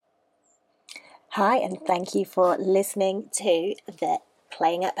Hi, and thank you for listening to the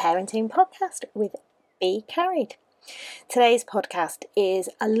Playing at Parenting podcast with Be Carried. Today's podcast is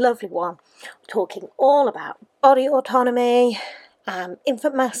a lovely one, talking all about body autonomy,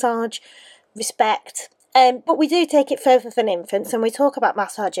 infant massage, respect. But we do take it further than infants, and we talk about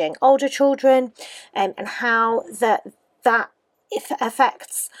massaging older children and how that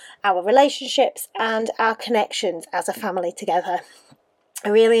affects our relationships and our connections as a family together. I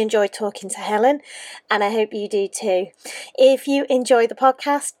really enjoyed talking to Helen, and I hope you do too. If you enjoy the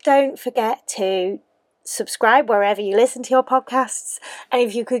podcast, don't forget to subscribe wherever you listen to your podcasts, and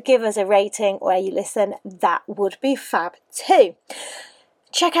if you could give us a rating where you listen, that would be fab too.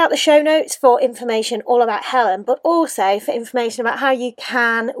 Check out the show notes for information all about Helen, but also for information about how you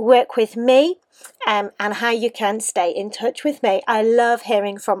can work with me and how you can stay in touch with me. I love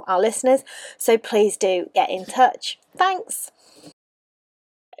hearing from our listeners, so please do get in touch. Thanks.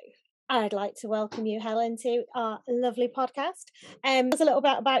 I'd like to welcome you, Helen, to our lovely podcast. Tell us a little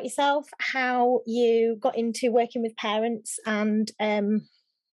bit about yourself, how you got into working with parents, and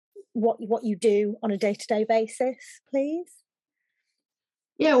what you do on a day-to-day basis, please.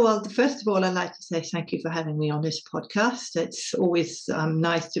 Yeah, well, first of all, I'd like to say thank you for having me on this podcast. It's always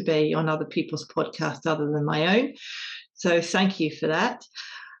nice to be on other people's podcasts other than my own. So thank you for that.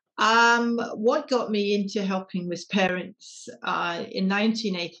 What got me into helping with parents in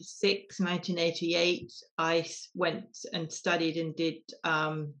 1986, 1988, I went and studied and did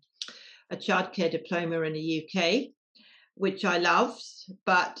a childcare diploma in the UK, which I loved.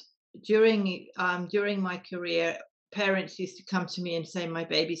 But during my career, parents used to come to me and say, my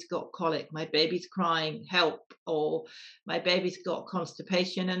baby's got colic, my baby's crying, help, or my baby's got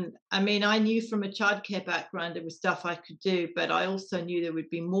constipation. And I mean, I knew from a childcare background there was stuff I could do, but I also knew there would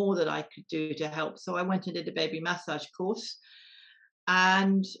be more that I could do to help. So I went and did a baby massage course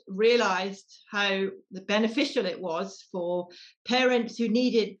and realized how beneficial it was for parents who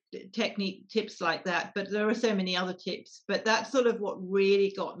needed technique tips like that. But there are so many other tips, but that's sort of what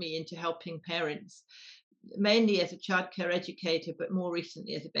really got me into helping parents, mainly as a childcare educator, but more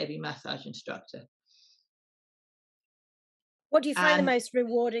recently as a baby massage instructor. What do you find the most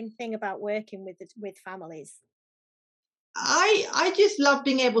rewarding thing about working with families? I just love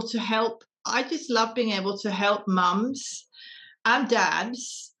being able to help. I just love being able to help mums and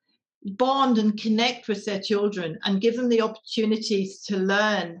dads bond and connect with their children and give them the opportunities to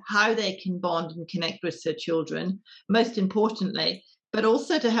learn how they can bond and connect with their children, most importantly, but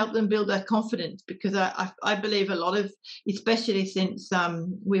also to help them build their confidence, because I believe a lot of, especially since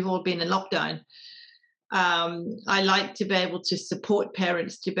we've all been in lockdown, I like to be able to support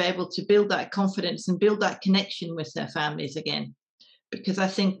parents to be able to build that confidence and build that connection with their families again. Because I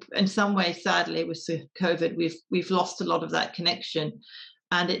think in some ways, sadly, with the COVID, we've lost a lot of that connection.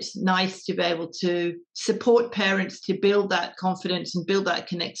 And it's nice to be able to support parents to build that confidence and build that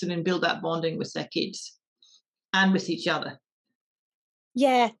connection and build that bonding with their kids and with each other.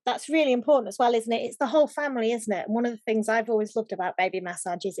 Yeah, that's really important as well, isn't it? It's the whole family, isn't it? And one of the things I've always loved about baby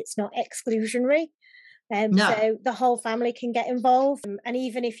massage is it's not exclusionary. No. So the whole family can get involved. And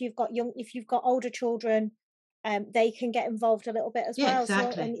even if you've got older children, they can get involved a little bit as well.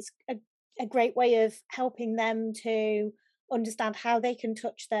 Exactly. So, and it's a great way of helping them to understand how they can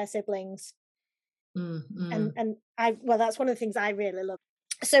touch their siblings. And that's one of the things I really love.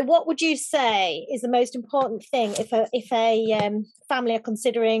 So what would you say is the most important thing if a family are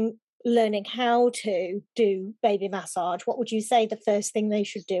considering learning how to do baby massage? What would you say the first thing they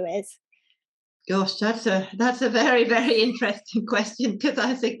should do is? Gosh, that's a very, very interesting question, because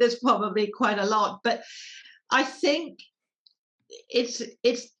I think there's probably quite a lot. But I think it's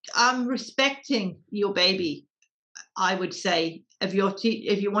respecting your baby. I would say if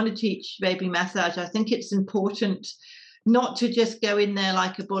you want to teach baby massage, I think it's important not to just go in there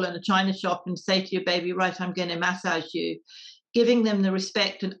like a bull in a china shop and say to your baby, right, I'm going to massage you. Giving them the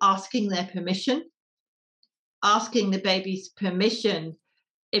respect and asking their permission, asking the baby's permission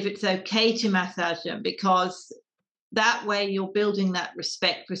if it's okay to massage them, because that way you're building that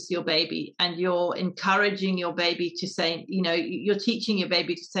respect with your baby and you're encouraging your baby to say, you're teaching your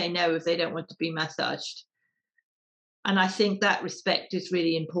baby to say no if they don't want to be massaged. And I think that respect is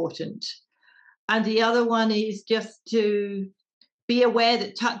really important. And the other one is just to be aware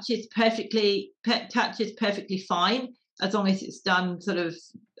that touch is perfectly fine, as long as it's done sort of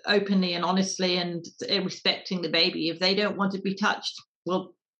openly and honestly and respecting the baby. If they don't want to be touched,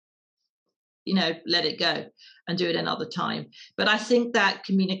 well, let it go and do it another time. But I think that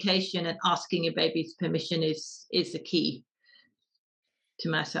communication and asking your baby's permission is the key to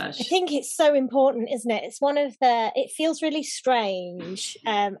massage. I think it's so important, isn't it? It's it feels really strange.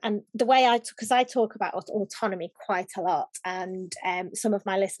 And the way because I talk about autonomy quite a lot, and some of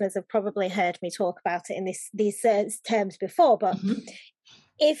my listeners have probably heard me talk about it in these terms before. But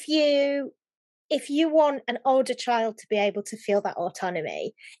if you want an older child to be able to feel that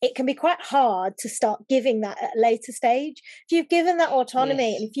autonomy, it can be quite hard to start giving that at a later stage. If you've given that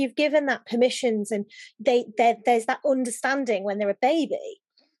autonomy, and if you've given that permissions, and there's that understanding when they're a baby,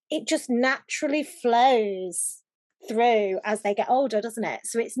 it just naturally flows through as they get older, doesn't it?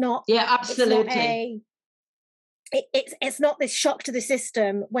 So it's not. Yeah, absolutely. It's not this shock to the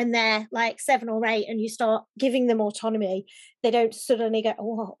system when they're like 7 or 8 and you start giving them autonomy. They don't suddenly go,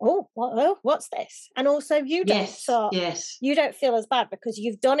 what's this? And also you don't you don't feel as bad because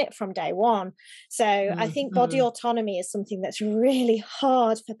you've done it from day one. So I think body autonomy is something that's really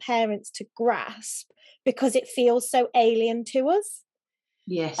hard for parents to grasp because it feels so alien to us.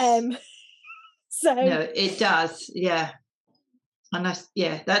 Yes. So no, it does. Yeah. And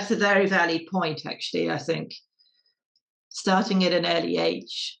that's a very valid point, actually, I think. Starting at an early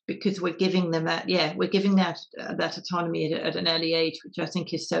age, because we're giving them that autonomy at an early age, which I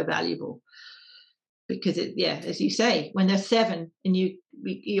think is so valuable. Because as you say, when they're 7 and you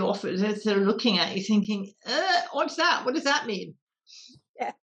offer, they're looking at you thinking, what's that? What does that mean?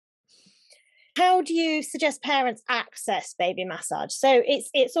 Yeah. How do you suggest parents access baby massage? So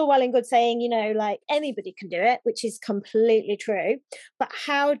it's all well and good saying, like anybody can do it, which is completely true. But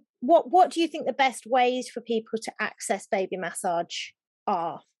what do you think the best ways for people to access baby massage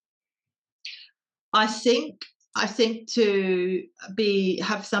are? I think to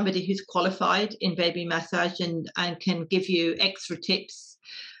have somebody who's qualified in baby massage and can give you extra tips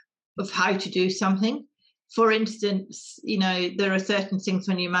of how to do something. For instance, there are certain things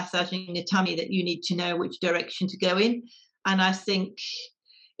when you're massaging the tummy that you need to know which direction to go in. And I think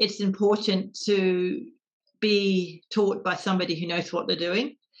it's important to be taught by somebody who knows what they're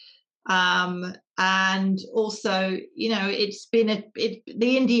doing. And also, it's been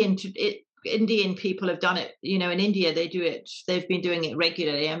the Indian people have done it. In India, they do it. They've been doing it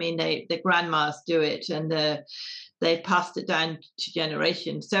regularly. I mean, the grandmas do it, and they've passed it down to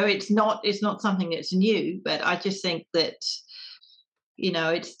generations. So it's not something that's new, but I just think that,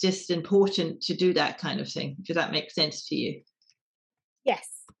 it's just important to do that kind of thing. Does that make sense to you? Yes.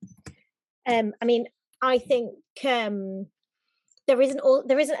 I mean, I think there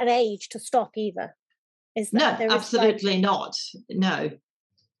isn't an age to stop either. Is there? No, absolutely not. No.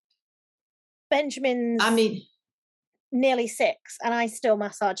 Benjamin's nearly 6 and I still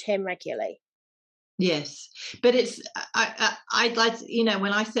massage him regularly. Yes, but I'd like to,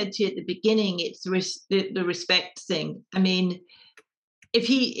 when I said to you at the beginning, it's the respect thing. I mean, if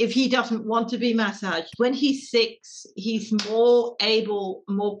he doesn't want to be massaged, when he's 6, he's more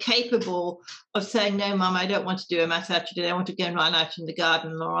capable of saying, no, Mum, I don't want to do a massage today. I want to go and run out in the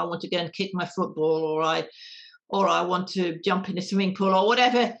garden, or I want to go and kick my football, or I want to jump in a swimming pool, or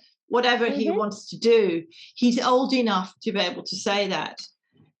whatever he wants to do. He's old enough to be able to say that.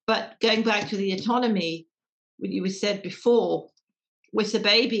 But going back to the autonomy, what you said before, with a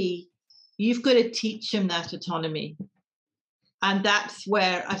baby, you've got to teach them that autonomy. And that's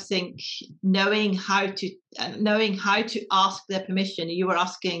where I think knowing how to ask their permission. You were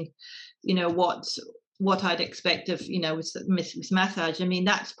asking, what I'd expect of, with massage. I mean,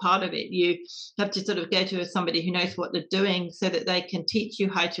 that's part of it. You have to sort of go to somebody who knows what they're doing so that they can teach you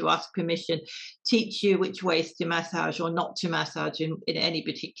how to ask permission, teach you which ways to massage or not to massage in any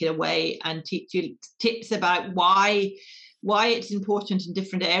particular way, and teach you tips about why it's important in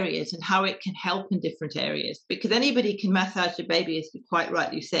different areas and how it can help in different areas. Because anybody can massage a baby, as you quite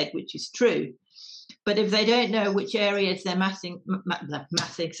rightly said, which is true. But if they don't know which areas they're massaging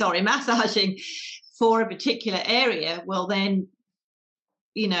for a particular area, well then,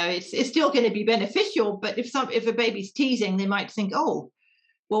 it's still going to be beneficial. But if a baby's teasing, they might think, oh,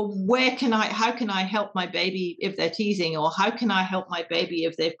 well, how can I help my baby if they're teasing, or how can I help my baby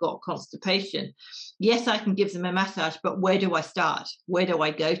if they've got constipation? Yes, I can give them a massage, but where do I start? Where do I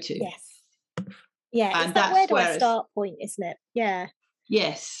go to? Yes. Yeah, and that's where do I start point, isn't it? Yeah.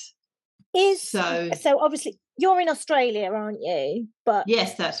 Yes. So obviously you're in Australia, aren't you? But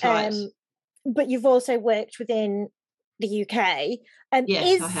yes, that's right. But you've also worked within the UK.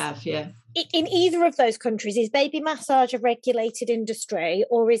 Yes, I have, yeah. In either of those countries, is baby massage a regulated industry,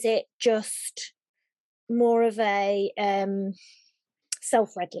 or is it just more of a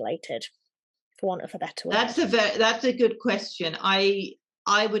self-regulated, for want of a better word? That's a good question. I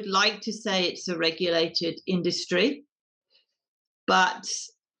would like to say it's a regulated industry, but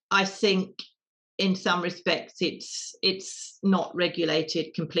I think in some respects it's not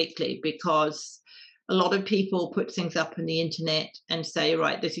regulated completely, because a lot of people put things up on the internet and say,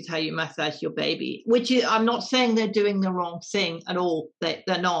 right, this is how you massage your baby, which is, I'm not saying they're doing the wrong thing at all, they're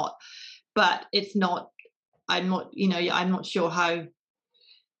not, but it's not, I'm not sure how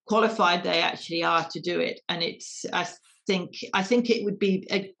qualified they actually are to do it. And it's, I think it would be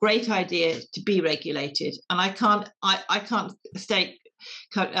a great idea to be regulated. And I can't state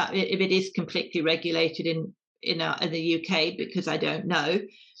if it is completely regulated in the UK, because I don't know.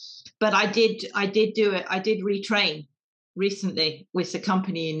 But I did do it. I did retrain recently with a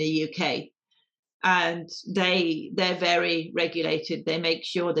company in the UK, and they're very regulated. They make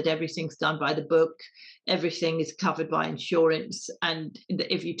sure that everything's done by the book, everything is covered by insurance, and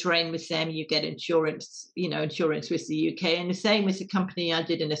if you train with them, you get insurance with the UK, and the same with the company I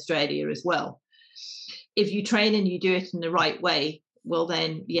did in Australia as well. If you train and you do it in the right way, well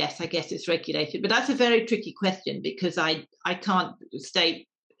then yes, I guess it's regulated. But that's a very tricky question, because I can't state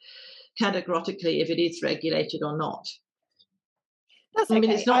categorically if it is regulated or not. That's okay. I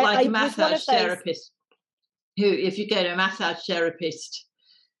mean, it's not like a massage therapist who, if you go to a massage therapist,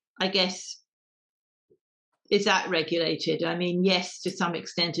 I guess, is that regulated? I mean, yes, to some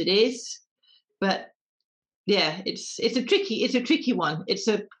extent it is, but yeah, it's a tricky one. It's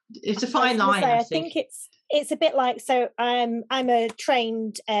a fine line. I think it's a bit like, so I'm a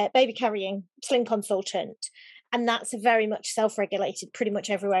trained baby carrying sling consultant, and that's very much self-regulated pretty much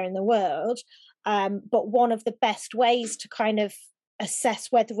everywhere in the world. But one of the best ways to kind of assess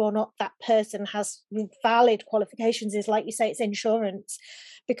whether or not that person has valid qualifications is, like you say, it's insurance,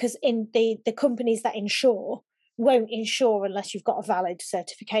 because in the companies that insure won't insure unless you've got a valid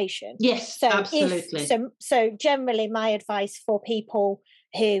certification. Yes, so absolutely. So generally my advice for people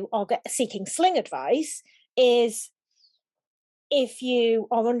who are seeking sling advice is, if you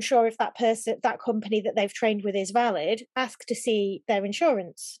are unsure if that company that they've trained with is valid, ask to see their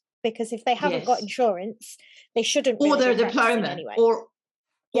insurance, because if they haven't got insurance, they shouldn't. Or their diploma, anyway.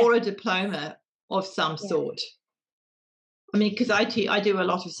 or a diploma of some sort. I mean, because I do a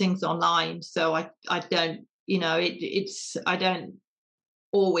lot of things online, so I don't, I don't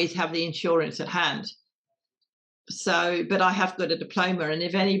always have the insurance at hand. So, but I have got a diploma, and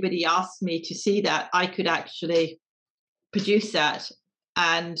if anybody asks me to see that, I could actually produce that,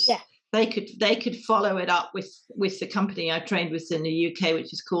 and they could follow it up with the company I trained with in the UK,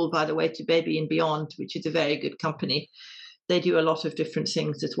 which is called, by the way, To Baby and Beyond, which is a very good company. They do a lot of different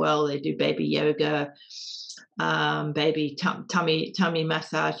things as well. They do baby yoga, baby tummy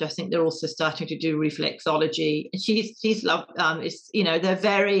massage. I think they're also starting to do reflexology. She's loved. They're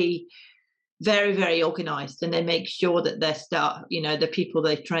very, very, very organized, and they make sure that their staff, the people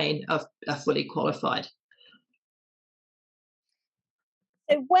they train are fully qualified.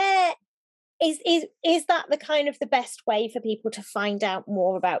 So where is that the kind of the best way for people to find out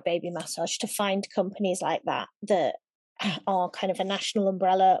more about baby massage, to find companies like that are kind of a national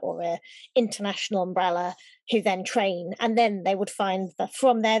umbrella or a international umbrella who then train, and then they would find that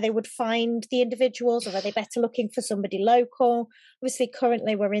from there they would find the individuals, or are they better looking for somebody local? Obviously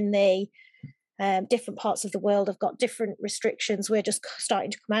currently we're in the different parts of the world have got different restrictions. We're just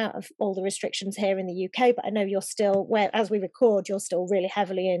starting to come out of all the restrictions here in the UK, but I know you're still, as we record, you're still really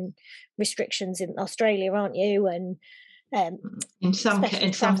heavily in restrictions in Australia, aren't you? And in some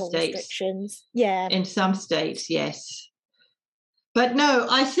states, restrictions. Yeah, in some states, yes. But no,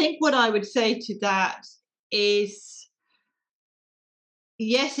 I think what I would say to that is,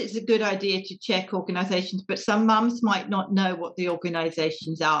 yes, it's a good idea to check organisations, but some mums might not know what the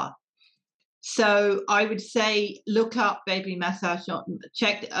organisations are. So I would say look up baby massage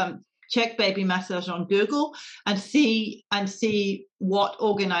check baby massage on Google and see what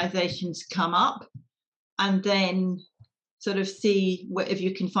organisations come up, and then sort of see if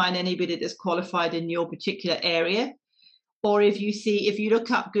you can find anybody that's qualified in your particular area. Or if you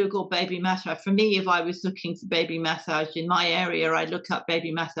look up Google baby massage, for me, if I was looking for baby massage in my area, I'd look up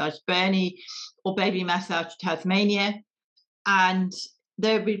baby massage Burnie or baby massage Tasmania, and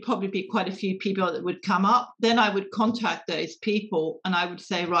there would probably be quite a few people that would come up. Then I would contact those people and I would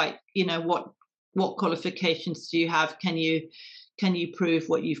say, right, what qualifications do you have? Can you prove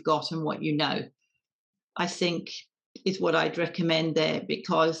what you've got and what you know? I think is what I'd recommend there,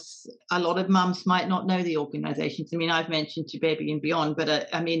 because a lot of mums might not know the organisations. I mean, I've mentioned To Baby and Beyond, but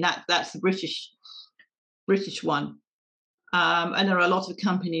I mean that's the British one, and there are a lot of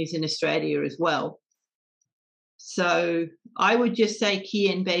companies in Australia as well. So I would just say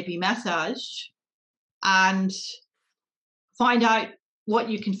key in baby massage and find out what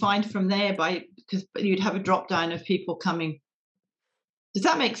you can find from there, because you'd have a drop down of people coming Does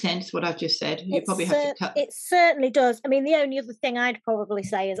that make sense, what I've just said? You probably have to cut. It certainly does. I mean, the only other thing I'd probably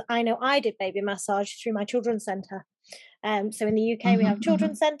say is I know I did baby massage through my children's centre. So in the UK, we have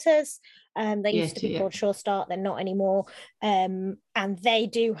children's centres. They used to be called Sure Start. They're not anymore. And they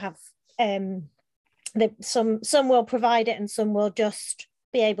do have some will provide it, and some will just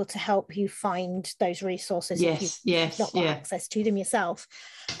be able to help you find those resources if you've not got access to them yourself.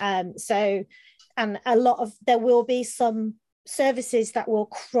 So, and a lot of, there will be some services that will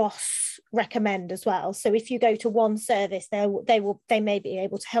cross recommend as well. So if you go to one service, they may be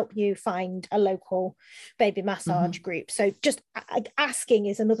able to help you find a local baby massage group. So just asking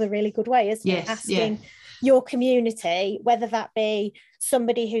is another really good way, isn't it? Asking your community, whether that be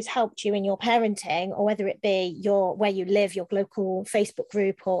somebody who's helped you in your parenting, or whether it be where you live, your local Facebook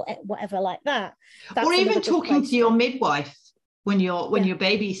group or whatever like that. Or even talking to your midwife when your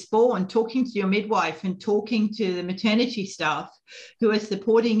baby's born, talking to your midwife and talking to the maternity staff who are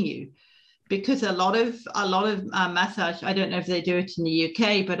supporting you, because a lot of massage, I don't know if they do it in the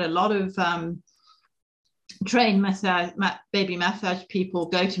UK, but a lot of trained baby massage people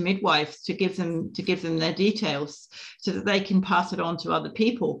go to midwives to give them their details so that they can pass it on to other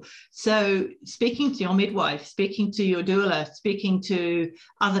people. So speaking to your midwife, speaking to your doula, speaking to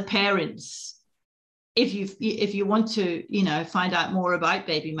other parents, if you want to, find out more about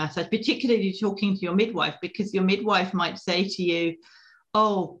baby massage, particularly talking to your midwife, because your midwife might say to you,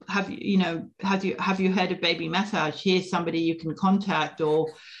 oh, have you heard of baby massage? Here's somebody you can contact,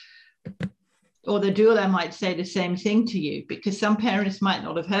 or the doula might say the same thing to you, because some parents might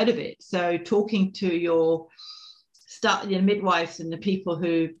not have heard of it. So talking to your midwives and the people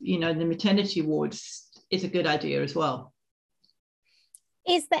who, in the maternity wards is a good idea as well.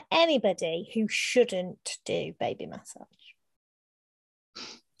 Is there anybody who shouldn't do baby massage?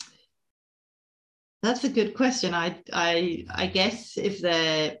 That's a good question. I guess if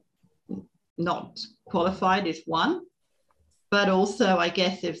they're not qualified is one, but also I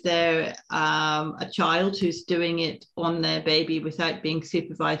guess if they're a child who's doing it on their baby without being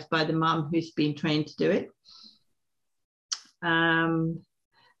supervised by the mum who's been trained to do it.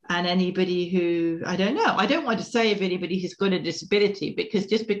 And anybody who, I don't know, I don't want to say if anybody who's got a disability, because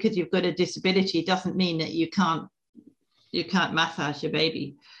just because you've got a disability doesn't mean that you can't massage your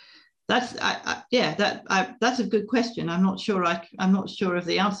baby. That's that's a good question. I'm not sure of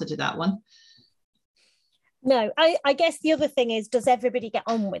the answer to that one. No, I guess the other thing is, does everybody get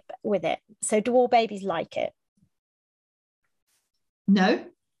on with it? So do all babies like it? No,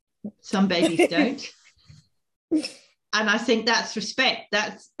 some babies don't. And I think that's respect.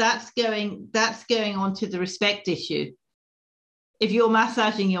 That's going on to the respect issue. If you're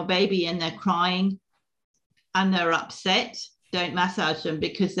massaging your baby and they're crying and they're upset, don't massage them,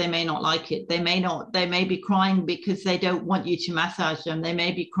 because they may not like it. They may be crying because they don't want you to massage them. They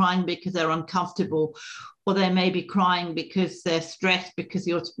may be crying because they're uncomfortable, or they may be crying because they're stressed because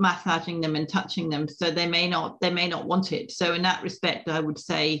you're massaging them and touching them. So they may not want it. So in that respect, I would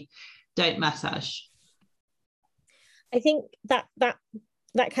say don't massage. I think that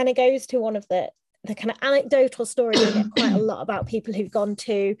kind of goes to one of the kind of anecdotal stories I get quite a lot about people who've gone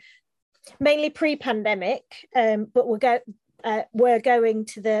to, mainly pre-pandemic, but we're going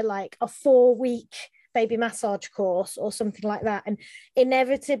to a 4-week baby massage course or something like that, and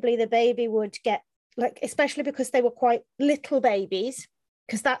inevitably the baby would get, especially because they were quite little babies,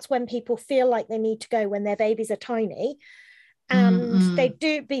 because that's when people feel like they need to go, when their babies are tiny. And they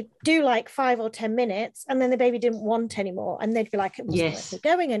do like 5 or 10 minutes, and then the baby didn't want anymore, and they'd be like, it wasn't worth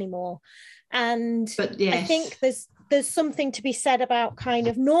going anymore. And I think there's something to be said about kind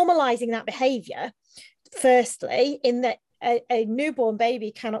of normalizing that behavior, firstly, in that a newborn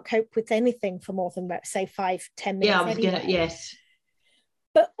baby cannot cope with anything for more than, say, 5-10 minutes.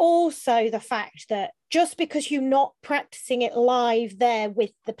 But also the fact that just because you're not practicing it live there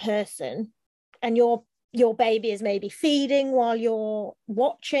with the person, and your baby is maybe feeding while you're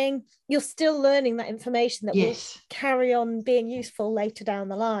watching, you're still learning that information that will carry on being useful later down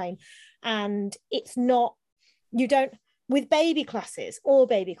the line. And it's not, you don't, with baby classes, all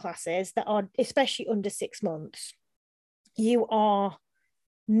baby classes that are especially under 6 months, you are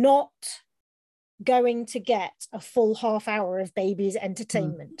not going to get a full half hour of baby's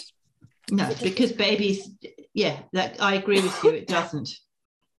entertainment. No, because babies, I agree with you, it doesn't.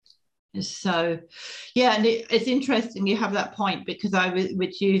 So, and it's interesting you have that point, because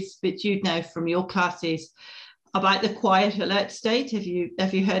which you know from your classes about the quiet alert state. Have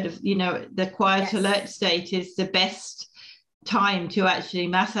you heard of, the quiet alert state is the best time to actually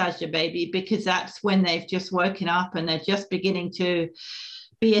massage a baby, because that's when they've just woken up and they're just beginning to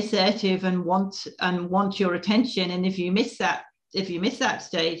be assertive and want your attention. And if you miss that if you miss that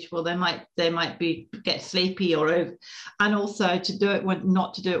stage, well, they might get sleepy or over, and also to do it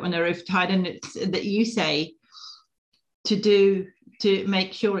not to do it when they're overtired. And it's that you say to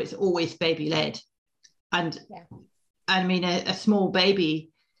make sure it's always baby led. And I mean, a small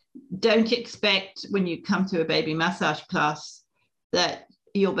baby, don't expect when you come to a baby massage class that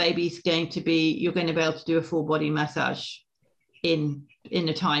your baby's you're going to be able to do a full body massage in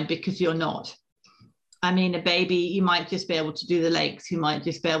a time, because you're not. I mean, a baby, you might just be able to do the legs, you might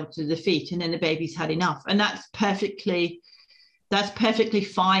just be able to do the feet, and then the baby's had enough. And that's perfectly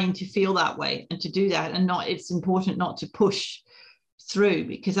fine to feel that way and to do that. And it's important not to push through,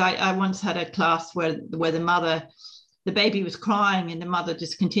 because I once had a class where the baby was crying and the mother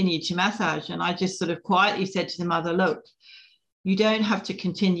just continued to massage. And I just sort of quietly said to the mother, look, you don't have to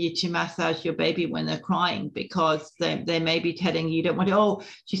continue to massage your baby when they're crying, because they may be telling you don't want to. Oh,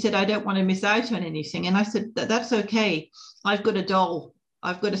 she said, I don't want to miss out on anything. And I said, that's okay. I've got a doll.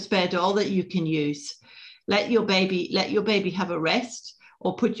 I've got a spare doll that you can use. Let your baby have a rest,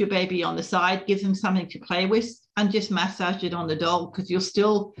 or put your baby on the side, give them something to play with, and just massage it on the doll, because you're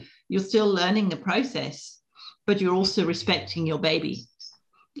still learning the process, but you're also respecting your baby,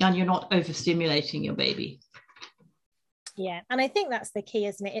 and you're not overstimulating your baby. Yeah, and I think that's the key,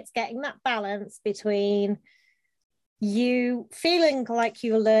 isn't it? It's getting that balance between you feeling like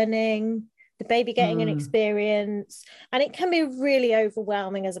you're learning, the baby getting an experience, and it can be really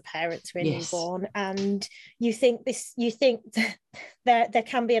overwhelming as a parent to a newborn. And you think there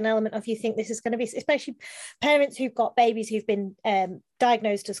can be an element of, you think this is going to be, especially parents who've got babies who've been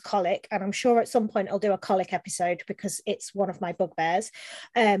diagnosed as colic, and I'm sure at some point I'll do a colic episode because it's one of my bugbears.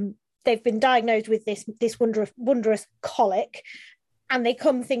 They've been diagnosed with this wondrous colic, and they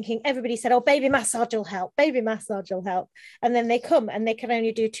come thinking, everybody said, oh, baby massage will help, and then they come and they can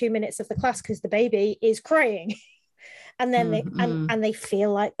only do 2 minutes of the class because the baby is crying. And then they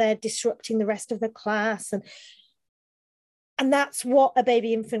feel like they're disrupting the rest of the class, and that's what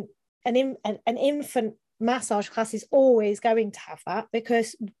an infant massage class is always going to have, that,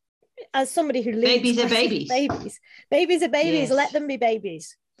 because as somebody who leads babies are babies, yes. Let them be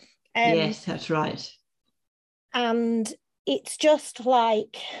babies. Yes, that's right. And it's just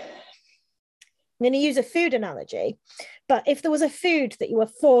like, I'm going to use a food analogy, but if there was a food that you were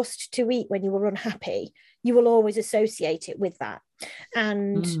forced to eat when you were unhappy, you will always associate it with that.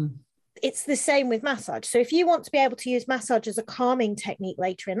 And it's the same with massage. So if you want to be able to use massage as a calming technique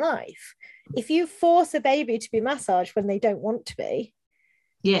later in life, if you force a baby to be massaged when they don't want to be,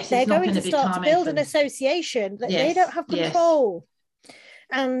 they're going to start to build an association that they don't have control.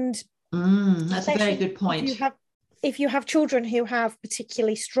 And that's a very good point. If you have children who have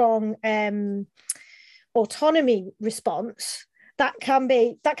particularly strong autonomy response, that can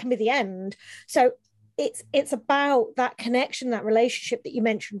be the end. So it's about that connection, that relationship that you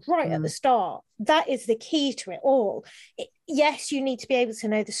mentioned right at the start. That is the key to it all. Yes, you need to be able to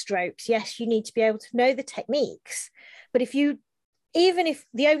know the strokes. Yes, you need to be able to know the techniques. But even if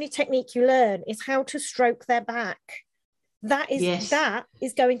the only technique you learn is how to stroke their back, that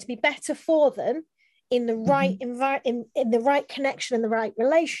is going to be better for them in the right in the right connection and the right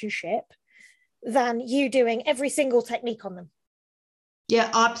relationship than you doing every single technique on them. Yeah,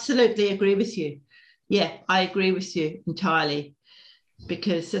 I absolutely agree with you. Yeah, I agree with you entirely,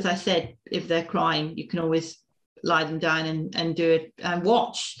 because as I said, if they're crying, you can always lie them down and do it and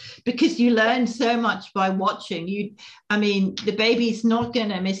watch, because you learn so much by watching. The baby's not going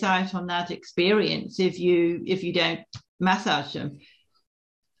to miss out on that experience if you don't massage them,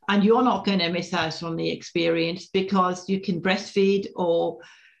 and you're not going to miss out on the experience, because you can breastfeed or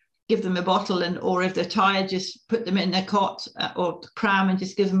give them a bottle, or if they're tired, just put them in their cot or pram and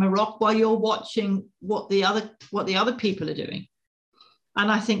just give them a rock while you're watching what the other people are doing. And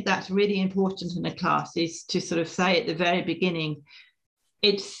I think that's really important in a class, is to sort of say at the very beginning,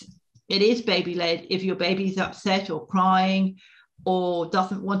 it is baby led. If your baby's upset or crying or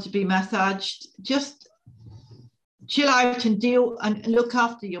doesn't want to be massaged, just chill out and deal and look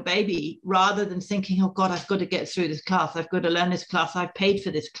after your baby, rather than thinking, oh God, I've got to get through this class, I've got to learn this class, I've paid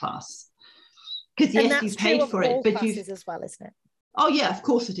for this class. Because yes, you paid for it, but you as well, isn't it? Oh yeah, of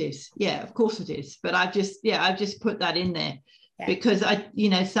course it is. Yeah, of course it is. But I've just put that in there, because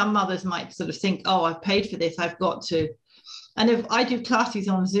some mothers might sort of think, oh, I've paid for this, I've got to. And if I do classes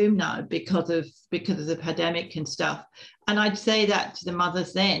on Zoom now because of the pandemic and stuff, and I'd say that to the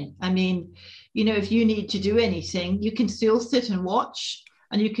mothers then, if you need to do anything, you can still sit and watch,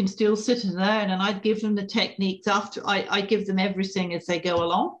 and you can still sit and learn. And I'd give them the techniques after. I give them everything as they go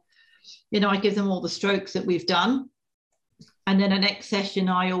along. I give them all the strokes that we've done. And then the next session,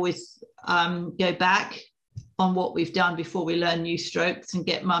 I always go back on what we've done before we learn new strokes, and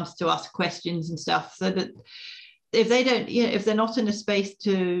get mums to ask questions and stuff, so that if they don't, if they're not in a space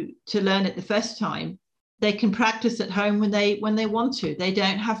to learn it the first time, they can practice at home when they want to. They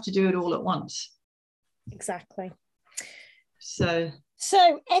don't have to do it all at once. Exactly. So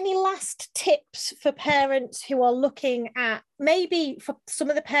any last tips for parents who are looking at, maybe for some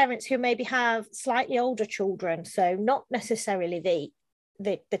of the parents who maybe have slightly older children, so not necessarily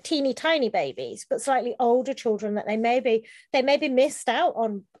the teeny tiny babies, but slightly older children, that they maybe missed out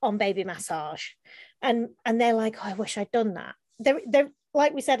on baby massage, and they're like, oh, I wish I'd done that. There,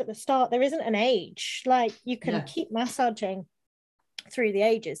 like we said at the start, there isn't an age. Like, you can keep massaging through the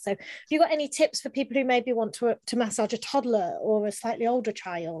ages. So have you got any tips for people who maybe want to massage a toddler or a slightly older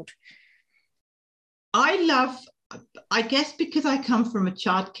child? I guess because I come from a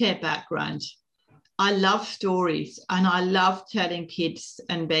childcare background, I love stories, and I love telling kids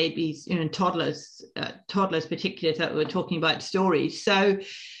and babies, toddlers particularly, that we're talking about stories. So,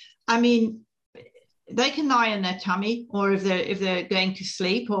 I mean, they can lie on their tummy, or if they're going to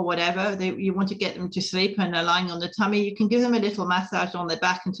sleep or whatever, you want to get them to sleep and they're lying on the tummy, you can give them a little massage on their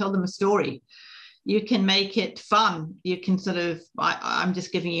back and tell them a story. You can make it fun. You can sort of, I'm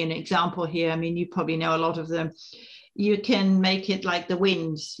just giving you an example here. I mean, you probably know a lot of them. You can make it like the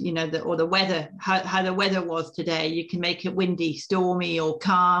winds, or the weather, how the weather was today. You can make it windy, stormy, or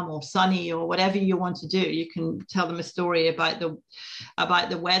calm, or sunny, or whatever you want to do. You can tell them a story about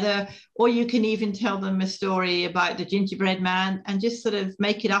the weather, or you can even tell them a story about the gingerbread man, and just sort of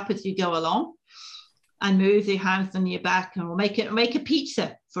make it up as you go along, and move your hands on your back, and we'll make a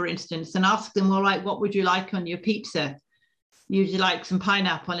pizza, for instance, and ask them, all right, what would you like on your pizza? Usually like some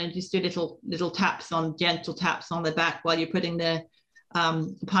pineapple, and just do little gentle taps on the back while you're putting the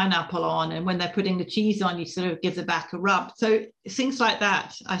pineapple on. And when they're putting the cheese on, you sort of give the back a rub. So things like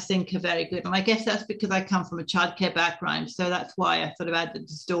that, I think, are very good. And I guess that's because I come from a childcare background. So that's why I sort of added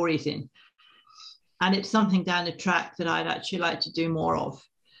the stories in. And it's something down the track that I'd actually like to do more of,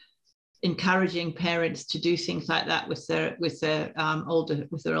 encouraging parents to do things like that with their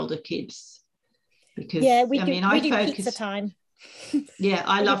older kids. Because we do pizza time. Yeah,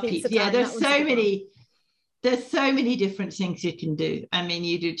 I love pizza. Yeah, there's so many different things you can do. I mean,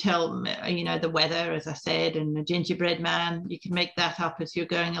 you do tell them, the weather, as I said, and the gingerbread man. You can make that up as you're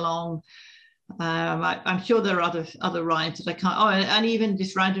going along. I'm sure there are other rhymes that I can't. Oh, and even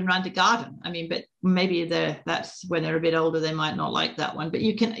just round and round the garden. I mean, but maybe that's when they're a bit older. They might not like that one. But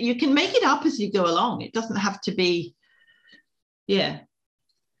you can make it up as you go along. It doesn't have to be. Yeah.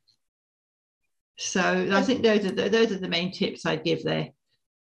 So I think those are the main tips I'd give there.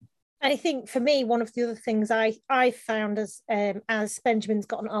 I think for me, one of the other things I found as Benjamin's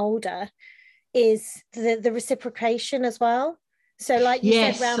gotten older is the reciprocation as well. So like you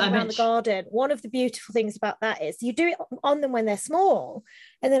said, around the garden, one of the beautiful things about that is you do it on them when they're small,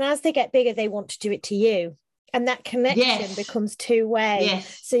 and then as they get bigger, they want to do it to you. And that connection becomes two-way.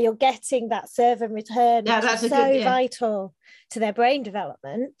 Yes. So you're getting that serve and return, which is so vital to their brain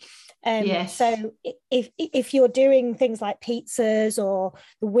development. So if you're doing things like pizzas or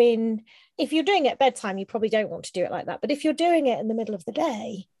the wind, if you're doing it at bedtime, you probably don't want to do it like that. But if you're doing it in the middle of the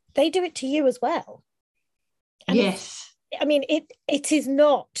day, they do it to you as well. And I mean, it is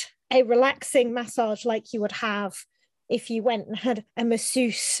not a relaxing massage like you would have if you went and had a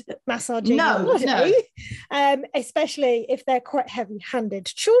masseuse massaging your body, especially if they're quite heavy-handed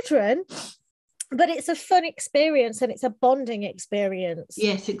children. But it's a fun experience, and it's a bonding experience.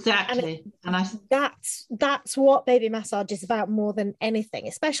 Yes, exactly. And that's what baby massage is about more than anything,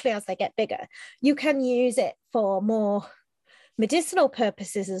 especially as they get bigger. You can use it for more medicinal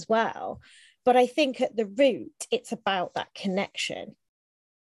purposes as well. But I think at the root, it's about that connection.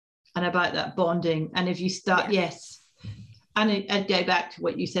 And about that bonding. And if you start, and I'd go back to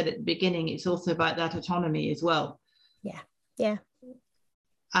what you said at the beginning, it's also about that autonomy as well. Yeah.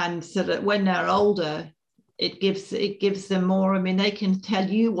 And so that when they're older, it gives them more. I mean, they can tell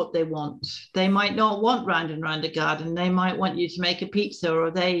you what they want. They might not want round and round a garden. They might want you to make a pizza, or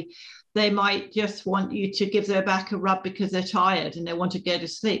they might just want you to give their back a rub because they're tired and they want to go to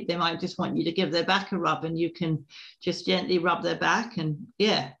sleep. They might just want you to give their back a rub, and you can just gently rub their back. And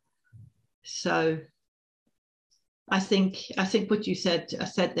so I think what you said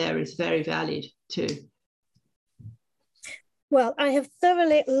there is very valid too. Well, I have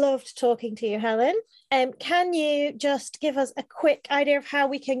thoroughly loved talking to you, Helen. Can you just give us a quick idea of how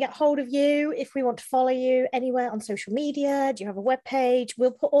we can get hold of you if we want to follow you anywhere on social media? Do you have a web page?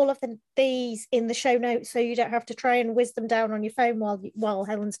 We'll put all of these in the show notes so you don't have to try and whiz them down on your phone while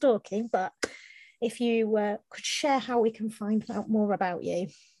Helen's talking. But if you could share how we can find out more about you.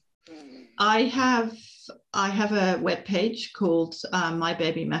 I have a webpage called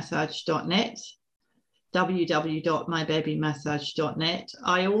mybabymassage.net, www.mybabymassage.net.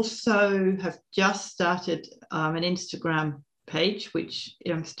 I also have just started an Instagram page, which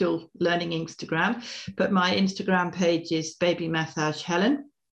I'm still learning Instagram, but my Instagram page is Baby Massage Helen.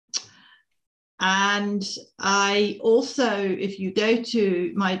 And I also, if you go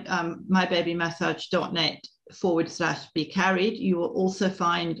to mybabymassage.net /be carried, you will also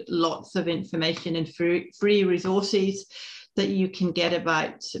find lots of information and free resources that you can get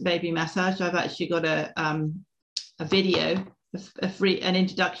about baby massage. I've actually got a video, an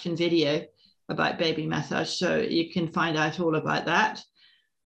introduction video about baby massage, so you can find out all about that.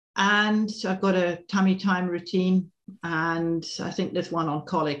 And I've got a tummy time routine, and I think there's one on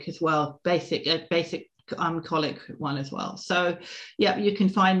colic as well, basic colic one as well. So yeah, you can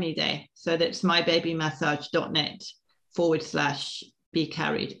find me there. So that's mybabymassage.net /be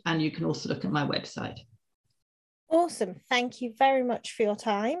carried, and you can also look at my website. Awesome. Thank you very much for your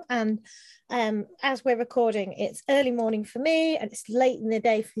time. And as we're recording, it's early morning for me and it's late in the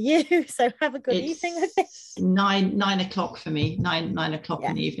day for you. So have a good evening, I think. 9 o'clock for me, 9 o'clock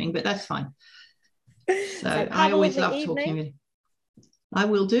in the evening, but that's fine. So I always love talking with you. I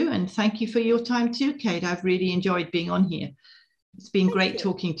will do. And thank you for your time too, Kate. I've really enjoyed being on here. It's been great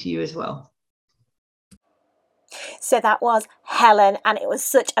talking to you as well. So that was Helen, and it was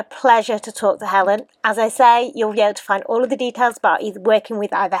such a pleasure to talk to Helen. As I say, you'll be able to find all of the details about either working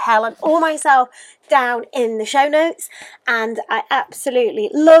with either Helen or myself down in the show notes. And I absolutely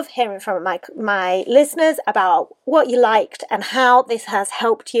love hearing from my listeners about what you liked and how this has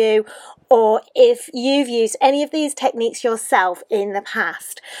helped you, or if you've used any of these techniques yourself in the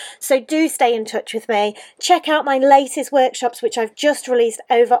past. So do stay in touch with me. Check out my latest workshops, which I've just released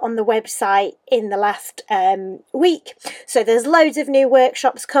over on the website in the last week. So there's loads of new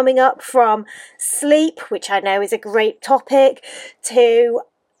workshops coming up, from sleep, which I know is a great topic, to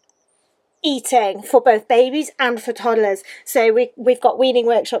eating for both babies and for toddlers. So we've got weaning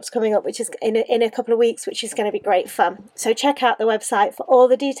workshops coming up, which is in a couple of weeks, which is going to be great fun. So check out the website for all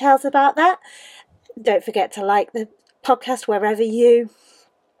the details about that. Don't forget to like the podcast wherever you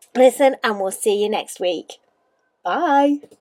listen, and we'll see you next week. Bye.